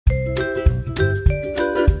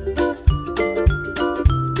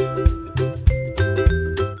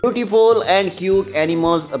Beautiful and cute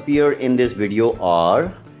animals appear in this video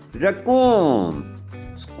are raccoon,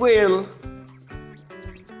 squirrel,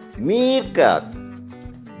 meerkat,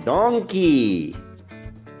 donkey,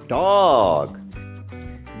 dog,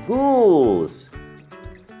 goose,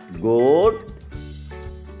 goat,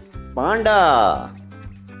 panda,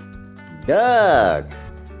 duck,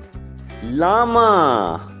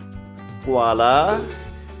 llama, koala,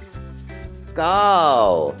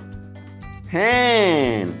 cow,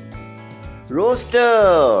 hen,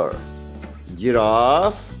 rooster,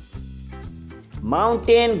 giraffe,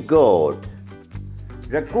 mountain goat,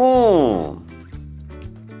 raccoon,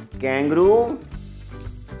 kangaroo,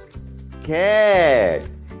 cat,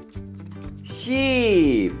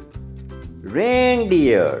 sheep,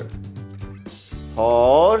 reindeer,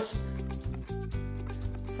 horse,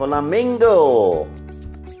 flamingo,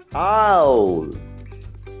 owl,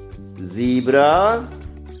 zebra,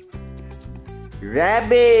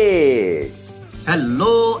 rabbit.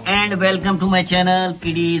 Hello and welcome to my channel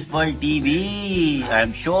Kidiez World TV. I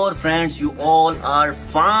am sure friends you all are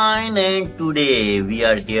fine, and today we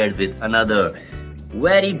are here with another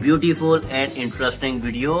very beautiful and interesting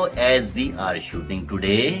video as we are shooting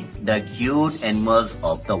today the cute animals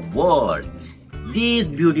of the world. These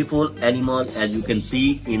beautiful animals, as you can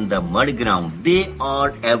see in the mud ground, they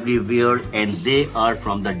are everywhere and they are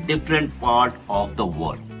from the different part of the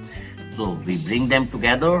world. So we bring them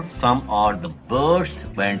together. Some are the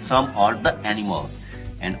birds and some are the animals.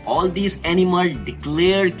 And all these animals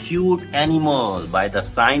declared cute animals by the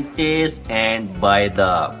scientists and by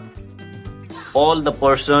all the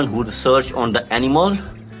person who research on the animal.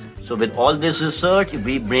 So with all this research,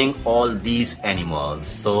 we bring all these animals.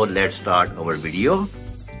 So let's start our video.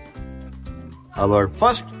 Our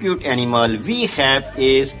first cute animal we have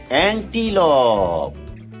is antelope,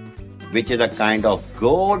 which is a kind of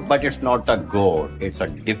goat, but it's not a goat. It's a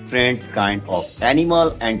different kind of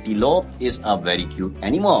animal. Antelope is a very cute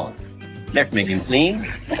animal. Let's make him clean.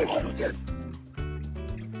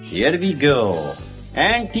 Here we go.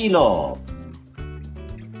 Antelope.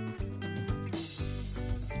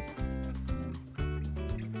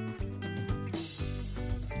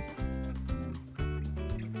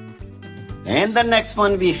 And the next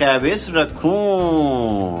one we have is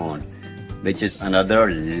raccoon, which is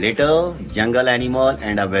another little jungle animal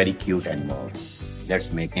and a very cute animal.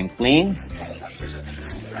 Let's make him clean.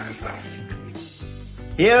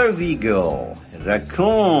 Here we go,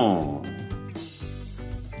 raccoon.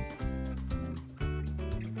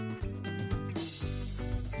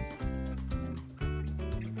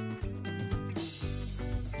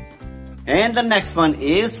 And the next one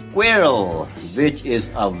is squirrel, which is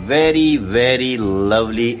a very, very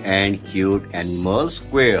lovely and cute animal,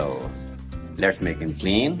 squirrel. Let's make him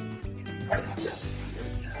clean.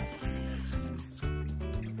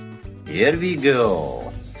 Here we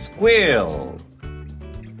go, squirrel.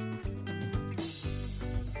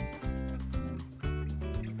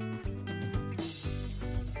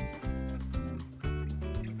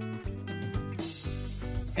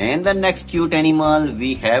 And the next cute animal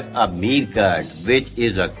we have a meerkat, which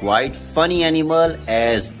is a quite funny animal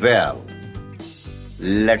as well.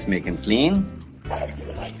 Let's make him clean.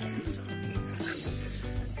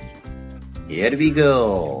 Here we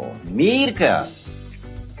go, meerkat.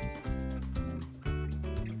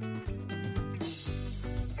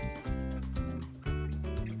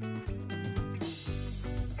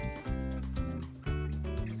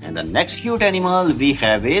 And the next cute animal we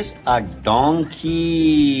have is a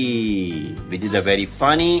donkey, which is a very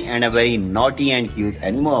funny and a very naughty and cute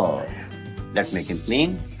animal. Let's make him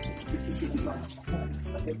clean.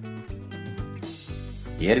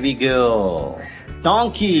 Here we go,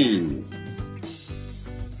 donkey.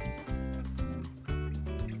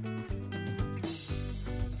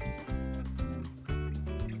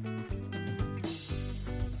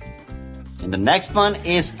 And the next one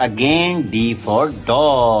is again D for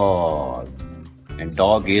dog. And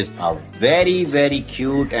dog is a very, very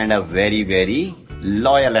cute and a very, very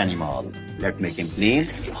loyal animal. Let's make him clean.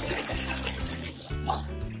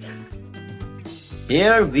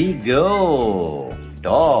 Here we go,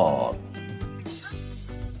 dog.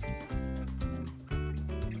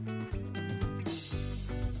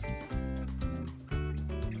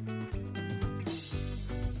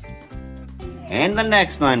 And the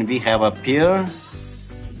next one we have up here.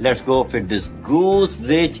 Let's go with this goose,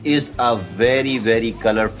 which is a very, very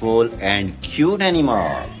colorful and cute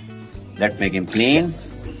animal. Let's make him clean.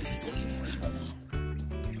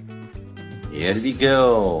 Here we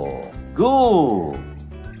go, goose.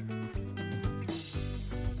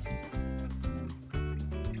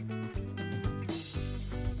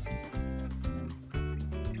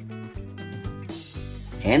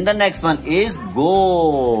 And the next one is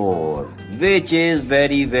goat, which is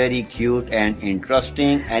very cute and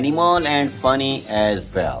interesting animal and funny as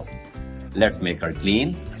well. Let's make her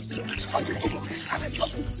clean.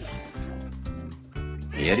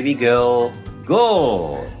 Here we go.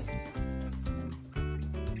 Goat.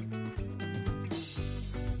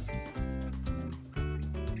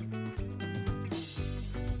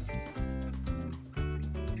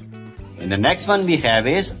 And the next one we have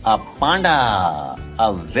is a panda,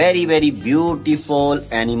 a very beautiful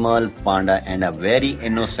animal panda and a very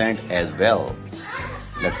innocent as well.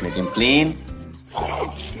 Let's make him clean.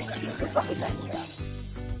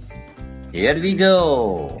 Here we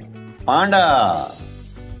go, panda.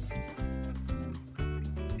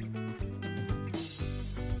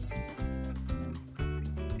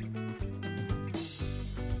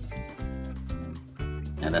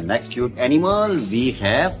 And the next cute animal we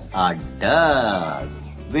have a duck,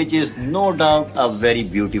 which is no doubt a very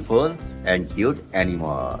beautiful and cute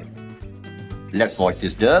animal. Let's watch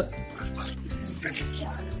this duck.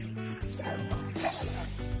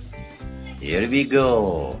 Here we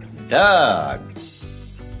go, duck.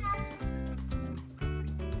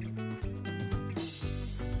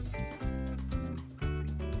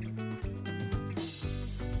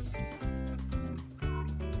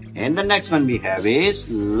 And the next one we have is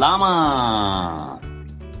llama,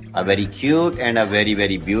 a very cute and a very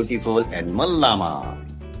beautiful animal llama.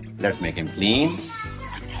 Let's make him clean.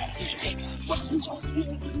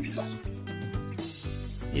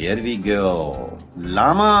 Here we go,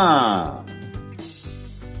 llama.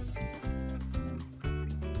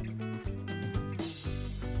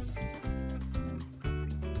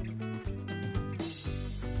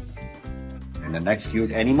 And the next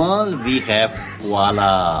cute animal we have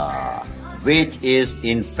koala, which is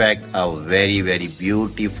in fact a very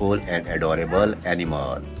beautiful and adorable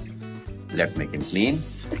animal. Let's make him clean.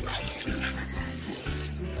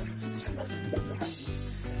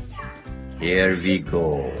 Here we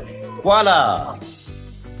go, koala.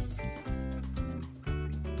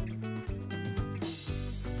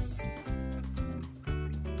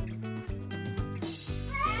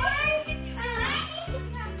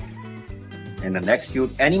 And the next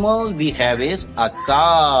cute animal we have is a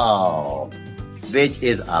cow, which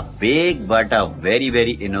is a big but a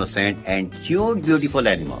very innocent and cute beautiful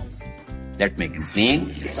animal. Let's make him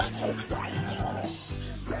clean.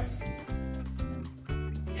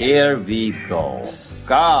 Here we go,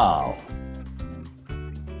 cow.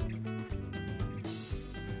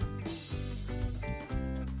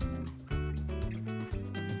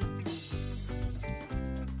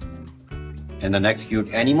 And the next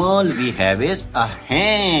cute animal we have is a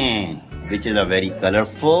hen, which is a very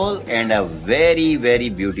colorful and a very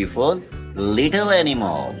beautiful little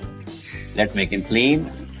animal. Let's make him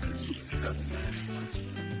clean.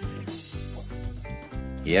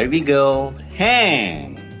 Here we go,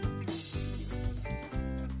 hen.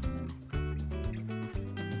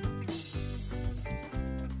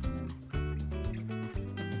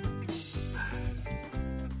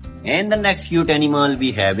 And the next cute animal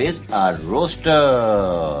we have is a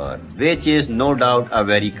rooster, which is no doubt a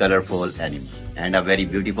very colorful animal and a very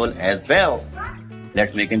beautiful as well.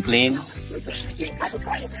 Let's make him clean.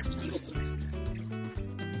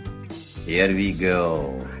 Here we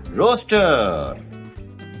go, rooster.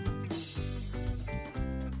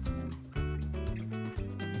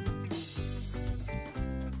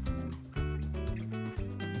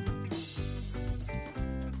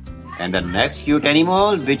 And the next cute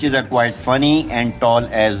animal, which is a quite funny and tall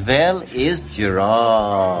as well, is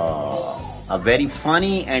giraffe. A very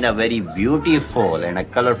funny and a very beautiful and a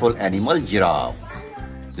colorful animal, giraffe.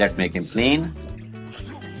 Let's make him clean.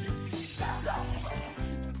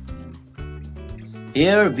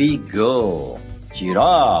 Here we go,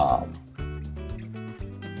 giraffe.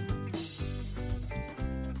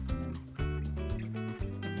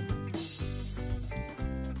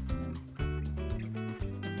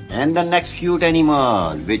 And the next cute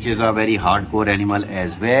animal, which is a very hardcore animal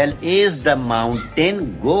as well, is the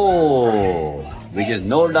mountain goat, which is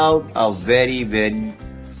no doubt a very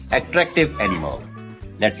attractive animal.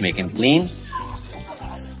 Let's make him clean.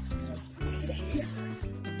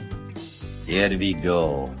 Here we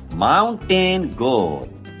go, mountain goat.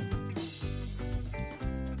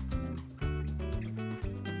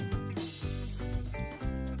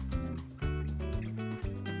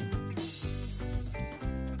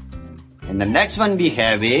 And the next one we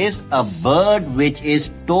have is a bird which is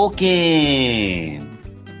token,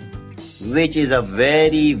 which is a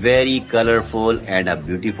very colorful and a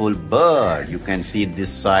beautiful bird. You can see this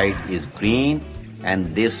side is green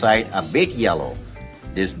and this side a bit yellow.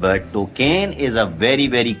 This bird toucan is a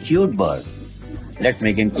very cute bird. Let's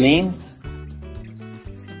make him clean.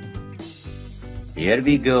 Here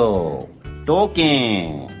we go.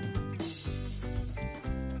 Toucan.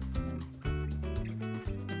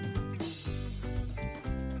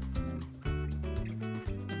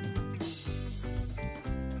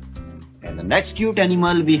 And the next cute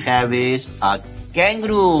animal we have is a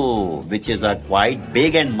kangaroo, which is a quite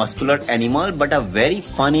big and muscular animal, but a very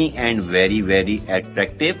funny and very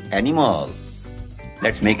attractive animal.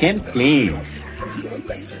 Let's make him clean.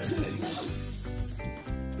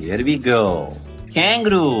 Here we go.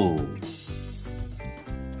 Kangaroo.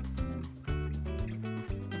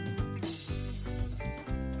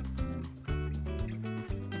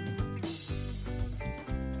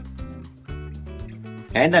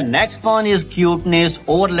 And the next one is cuteness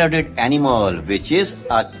overloaded animal, which is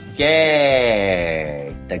a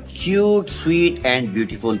cat. The cute, sweet and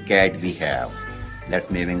beautiful cat we have.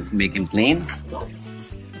 Let's make him clean.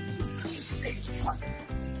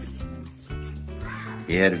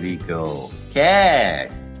 Here we go.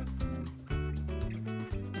 Cat.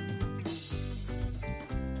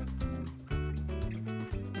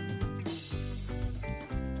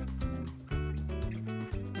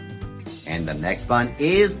 And the next one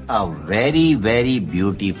is a very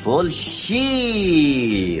beautiful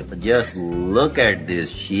sheep. Just look at this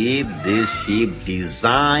sheep. This sheep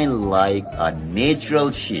designed like a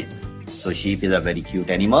natural sheep. So sheep is a very cute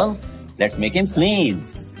animal. Let's make him clean.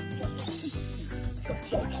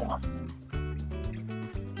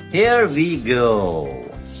 Here we go.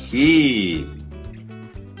 Sheep.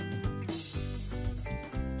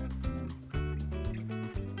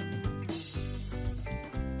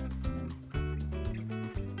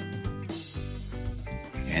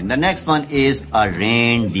 And the next one is a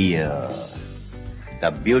reindeer.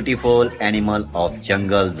 The beautiful animal of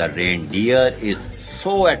jungle. The reindeer is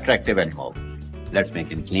so attractive animal. Let's make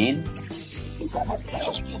him clean.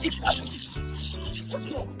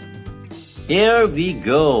 Here we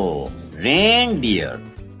go. Reindeer.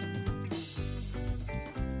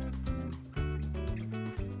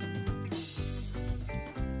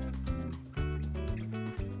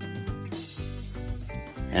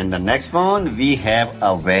 And the next one, we have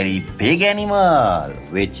a very big animal,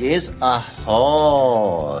 which is a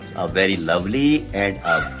horse. A very lovely and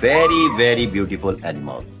a very beautiful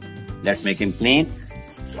animal. Let's make him clean.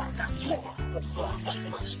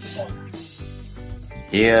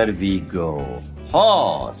 Here we go.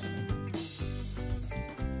 Horse.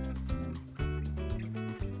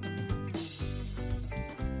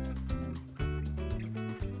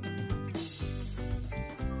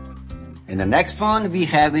 And the next one we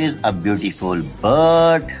have is a beautiful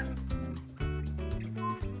bird.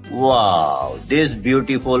 Wow, this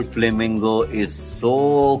beautiful flamingo is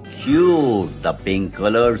so cute. The pink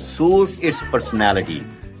color suits its personality.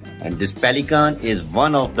 And this pelican is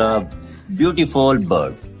one of the beautiful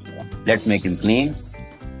birds. Let's make him clean.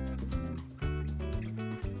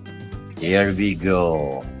 Here we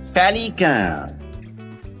go. Pelican.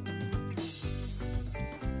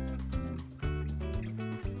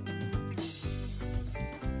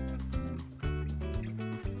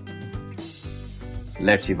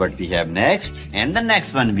 Let's see what we have next. And the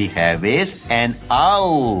next one we have is an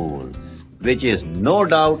owl, which is no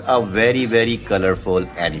doubt a very colorful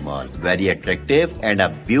animal. Very attractive and a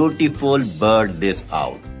beautiful bird, this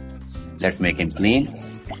owl. Let's make him clean.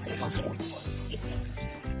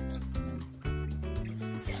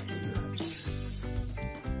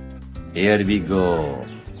 Here we go.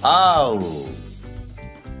 Owl.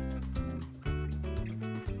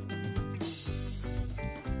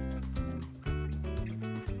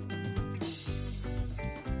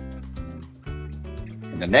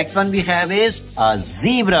 The next one we have is a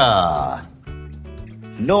zebra.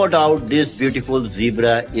 No doubt this beautiful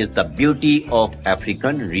zebra is the beauty of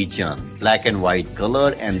African region. Black and white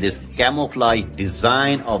color and this camouflage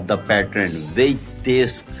design of the pattern which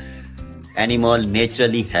this animal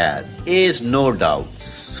naturally has is no doubt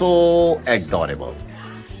so adorable.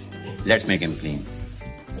 Let's make him clean.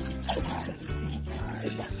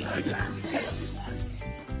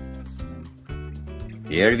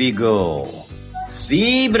 Here we go.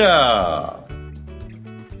 Zebra.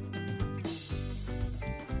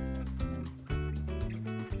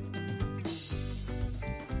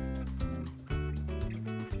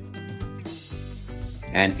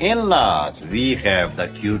 And in last, we have the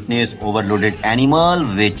cuteness overloaded animal,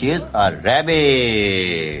 which is a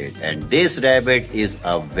rabbit. And this rabbit is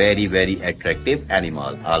a very attractive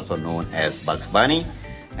animal, also known as Bugs Bunny.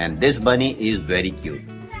 And this bunny is very cute.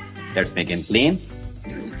 Let's make him clean.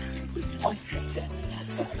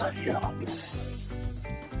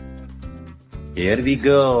 Here we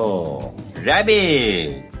go.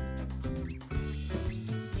 Rabbit.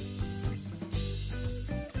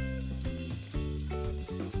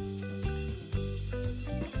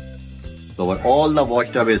 So all the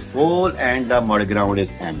washtub is full and the mud ground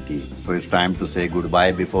is empty. So it's time to say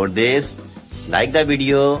goodbye. Before this, like the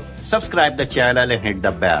video, subscribe the channel and hit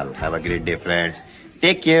the bell. Have a great day, friends.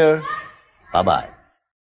 Take care. Bye-bye.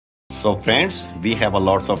 So friends, we have a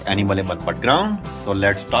lots of animal in mud ground. So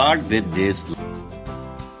let's start with this.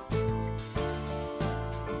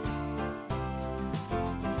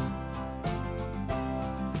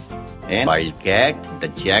 And wild cat, the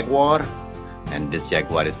jaguar, and this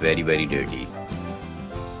jaguar is very dirty.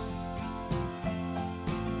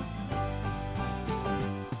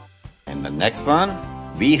 And the next one,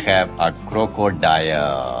 we have a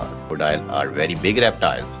crocodile. Crocodiles are very big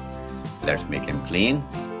reptiles. Let's make him clean.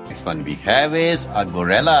 Next one we have is a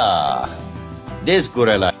gorilla. This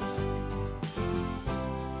gorilla.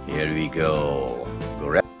 Here we go.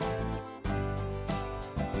 Gorilla.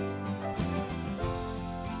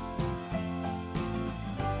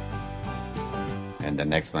 And the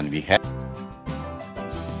next one we have.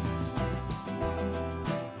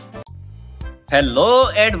 Hello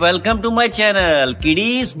and welcome to my channel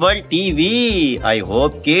Kidiez World TV. I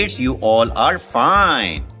hope kids you all are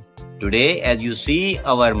fine. Today as you see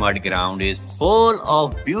our mud ground is full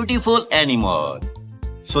of beautiful animals.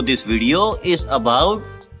 So this video is about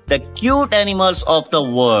the cute animals of the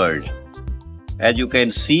world. As you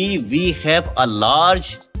can see we have a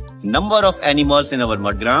large number of animals in our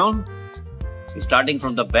mud ground. Starting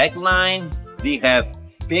from the back line, we have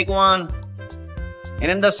big one. And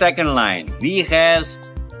in the second line, we have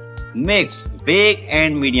mixed big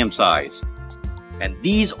and medium size. And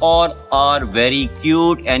these all are very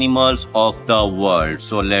cute animals of the world.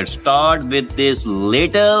 So let's start with this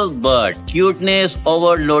little but cuteness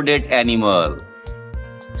overloaded animal.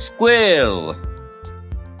 Squirrel.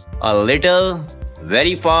 A little,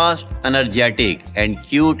 very fast, energetic and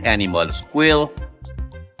cute animal. Squirrel.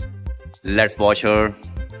 Let's watch her.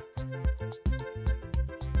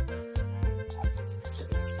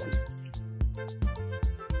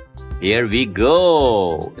 Here we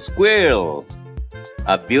go. Squirrel.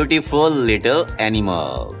 A beautiful little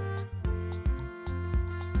animal.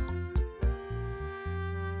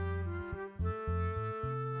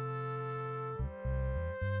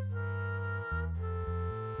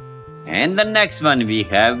 And the next one we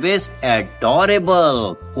have is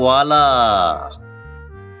adorable koala.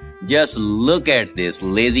 Just look at this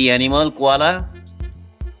lazy animal koala.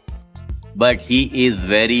 But he is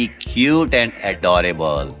very cute and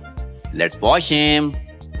adorable. Let's wash him.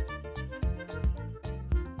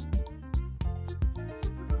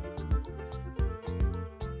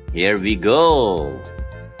 Here we go.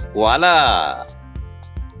 Koala.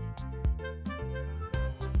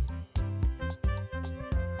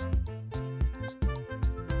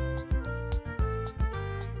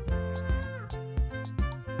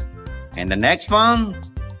 And the next one,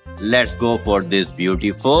 let's go for this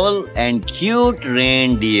beautiful and cute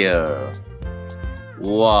reindeer.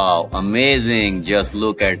 Wow, amazing. Just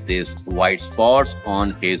look at this white spots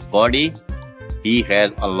on his body. He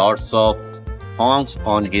has a lots of honks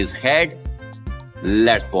on his head.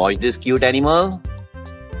 Let's watch this cute animal.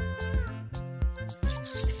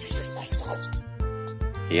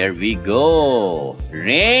 Here we go.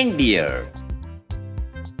 Reindeer.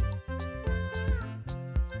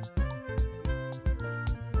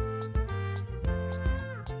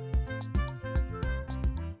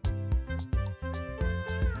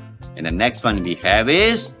 And the next one we have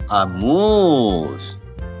is a moose.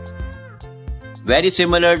 Very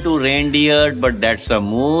similar to reindeer, but that's a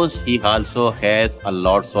moose. He also has a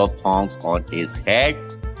lots of honks on his head.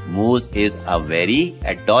 Moose is a very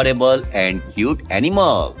adorable and cute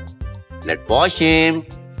animal. Let's wash him.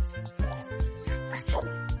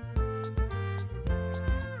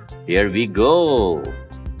 Here we go.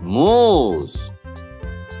 Moose.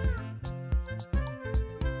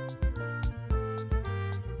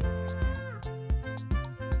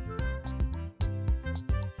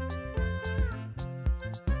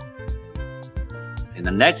 And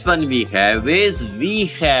the next one we have is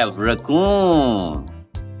raccoon.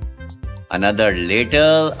 Another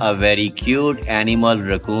little, a very cute animal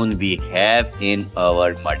raccoon we have in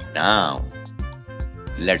our mud now.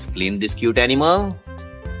 Let's clean this cute animal.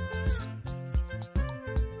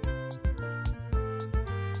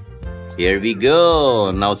 Here we go.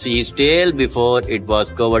 Now see his tail before it was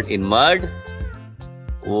covered in mud.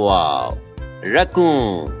 Wow.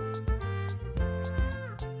 Raccoon.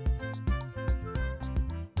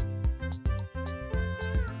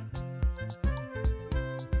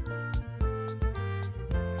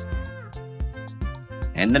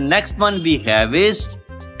 And the next one we have is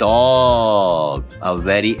dog, a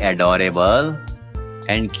very adorable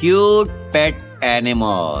and cute pet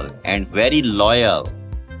animal and very loyal.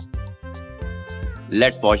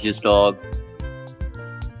 Let's watch this dog.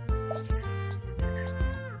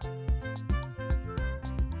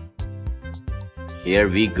 Here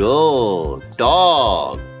we go,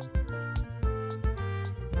 dog.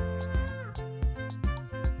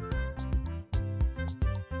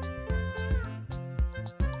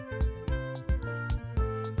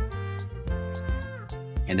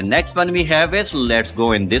 And the next one we have is, let's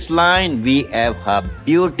go in this line. We have a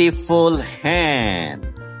beautiful hen.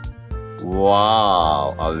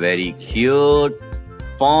 Wow, a very cute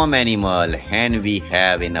farm animal hen we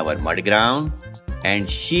have in our mud ground. And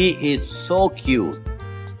she is so cute.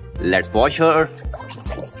 Let's watch her.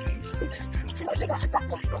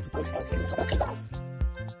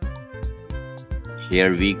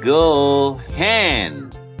 Here we go, hen.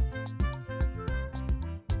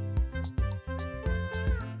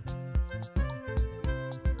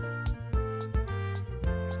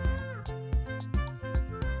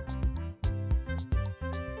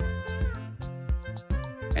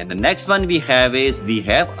 And the next one we have is, we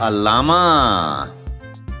have a llama.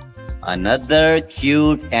 Another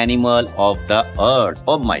cute animal of the earth.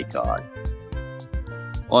 Oh my God.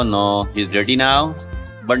 Oh no, he's dirty now.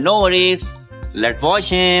 But no worries. Let's wash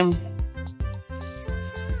him.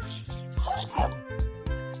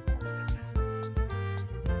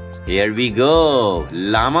 Here we go.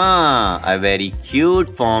 Llama, a very cute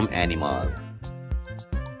farm animal.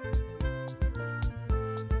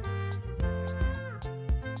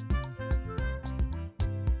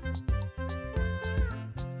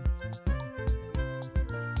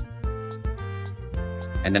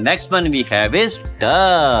 And the next one we have is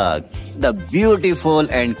duck, the beautiful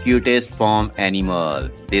and cutest farm animal.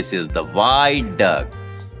 This is the white duck.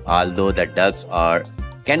 Although the ducks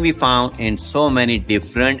can be found in so many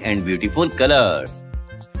different and beautiful colors.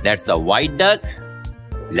 That's the white duck.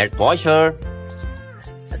 Let's wash her.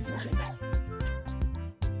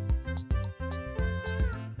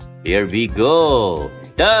 Here we go,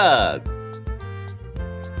 duck.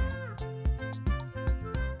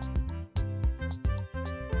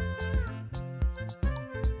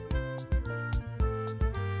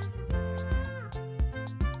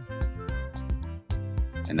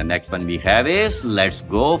 And the next one we have is, let's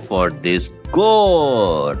go for this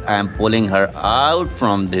goat. I am pulling her out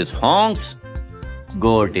from this honks.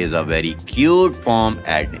 Goat is a very cute farm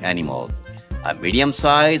animal. A medium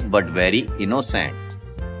size but very innocent.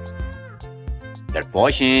 Let's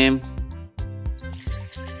wash him.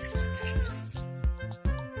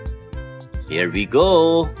 Here we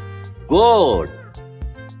go, goat.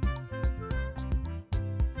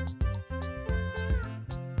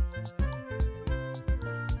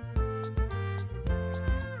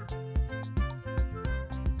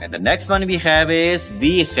 And the next one we have is,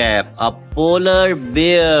 we have a polar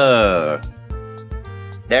bear.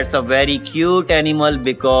 That's a very cute animal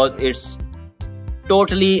because it's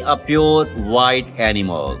totally a pure white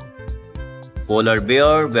animal. Polar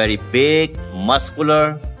bear, very big,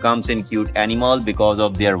 muscular, comes in cute animal because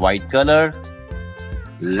of their white color.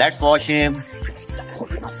 Let's wash him.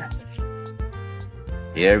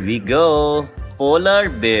 Here we go, polar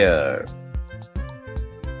bear.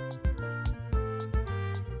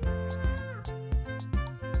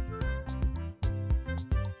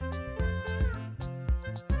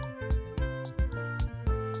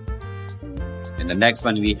 And the next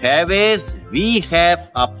one we have is, we have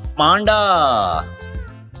a panda.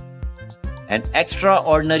 An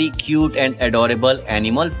extraordinary cute and adorable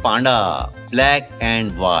animal panda, black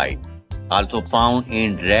and white. Also found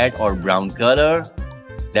in red or brown color.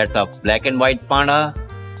 That's a black and white panda.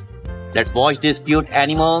 Let's watch this cute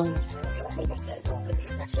animal.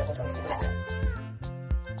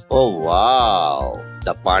 Oh wow,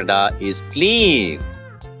 the panda is clean.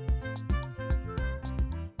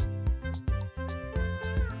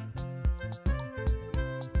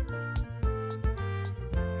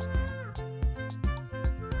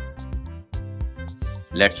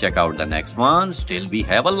 Let's check out the next one. Still we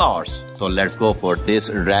have a lot. So let's go for this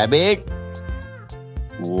rabbit.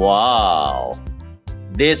 Wow.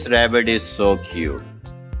 This rabbit is so cute.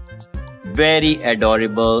 Very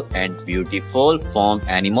adorable and beautiful farm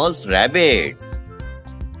animals, rabbits.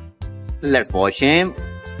 Let's wash him.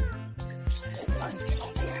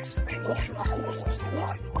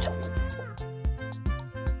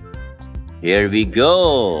 Here we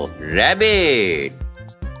go, rabbit.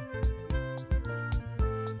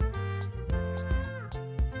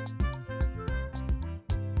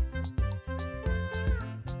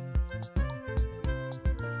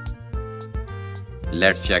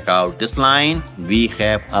 Let's check out this line. We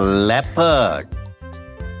have a leopard.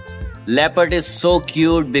 Leopard is so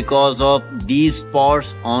cute because of these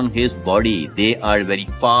spots on his body. They are very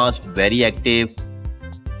fast, very active,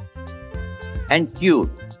 and cute.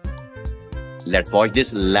 Let's watch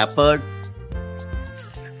this leopard.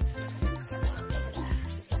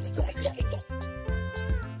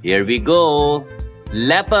 Here we go.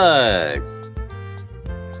 Leopard.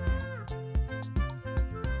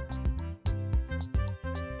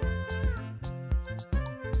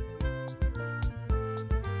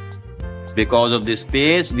 Because of this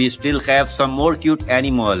space, we still have some more cute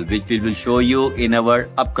animal which we will show you in our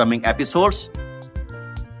upcoming episodes.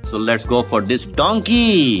 So let's go for this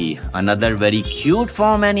donkey, another very cute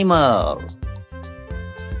farm animal.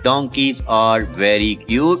 Donkeys are very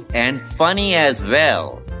cute and funny as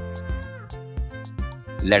well.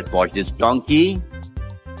 Let's watch this donkey.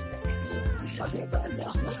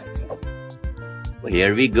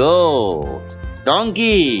 Here we go.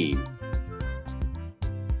 Donkey.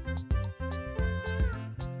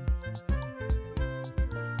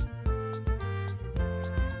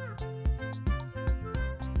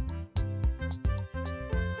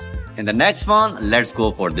 In the next one, let's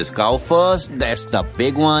go for this cow first. That's the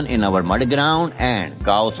big one in our mud ground, and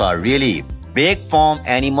cows are really big farm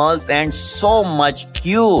animals and so much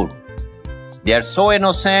cute. They are so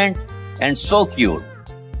innocent and so cute.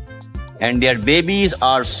 And their babies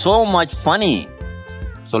are so much funny.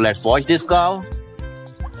 So let's watch this cow.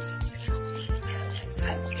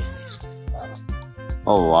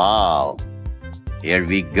 Oh wow. Here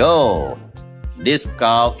we go. This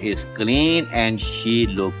cow is clean and she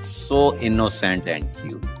looks so innocent and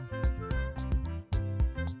cute.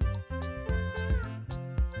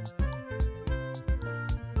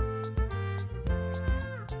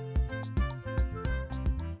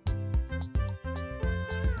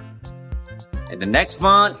 And the next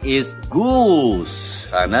one is goose.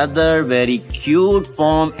 Another very cute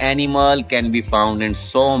farm animal, can be found in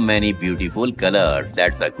so many beautiful colors.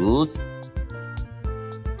 That's a goose.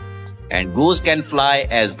 And goose can fly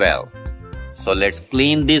as well. So let's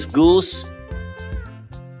clean this goose.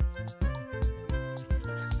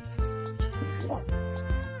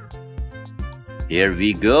 Here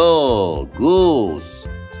we go, goose.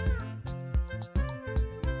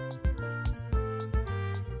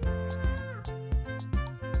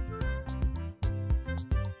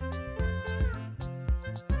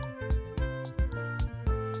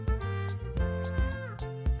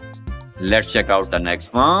 Let's check out the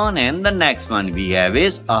next one, and the next one we have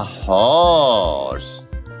is a horse,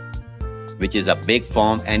 which is a big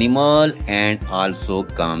farm animal and also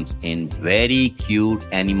comes in very cute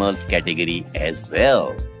animals category as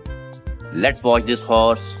well. Let's watch this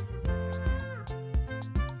horse.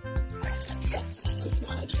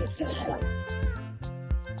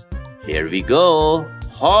 Here we go,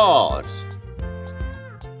 horse.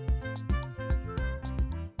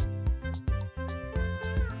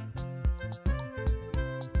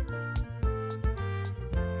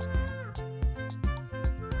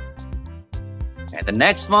 And the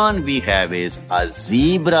next one we have is a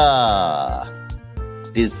zebra.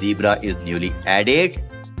 This zebra is newly added,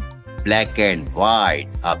 black and white,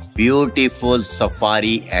 a beautiful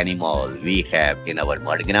safari animal we have in our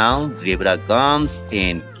mud ground. Zebra comes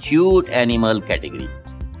in cute animal category.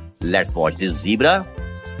 Let's watch this zebra.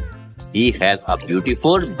 He has a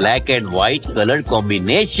beautiful black and white color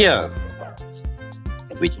combination,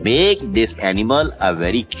 which makes this animal a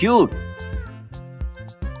very cute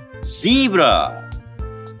zebra.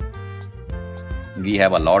 We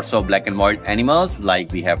have a lots of black and white animals,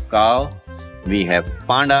 like we have cow, we have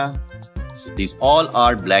panda. So these all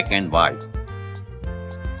are black and white.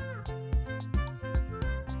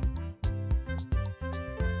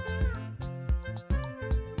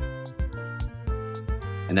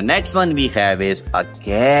 And the next one we have is a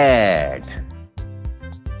cat.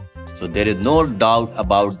 So there is no doubt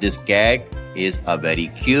about this cat is a very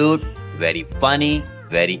cute, very funny,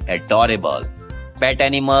 very adorable pet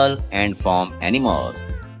animal and farm animal.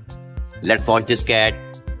 Let's watch this cat.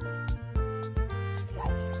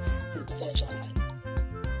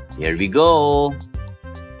 Here we go.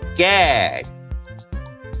 Cat.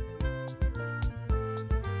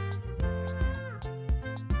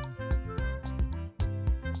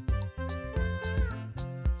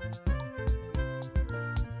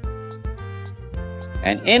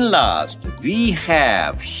 And in last, we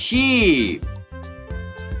have sheep.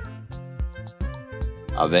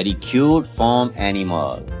 A very cute farm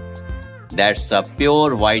animal. That's a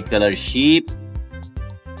pure white color sheep.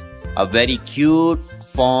 A very cute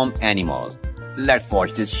farm animal. Let's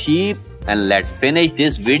watch this sheep. and let's finish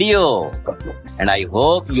this video. And I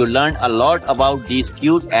hope you learned a lot about these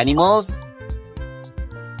cute animals.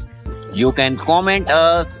 You can comment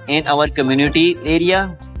us in our community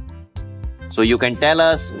area. So you can tell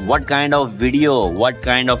us what kind of video, what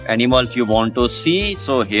kind of animals you want to see.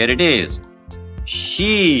 So here it is.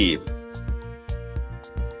 Sheep.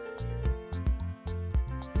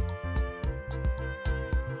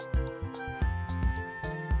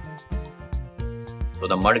 So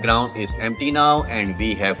the mud ground is empty now and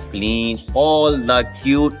we have cleaned all the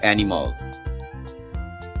cute animals.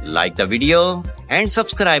 Like the video and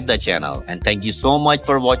subscribe the channel. And thank you so much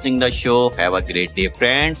for watching the show. Have a great day,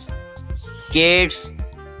 friends. Kids,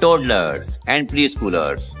 toddlers and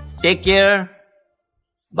preschoolers. Take care.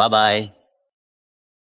 Bye-bye.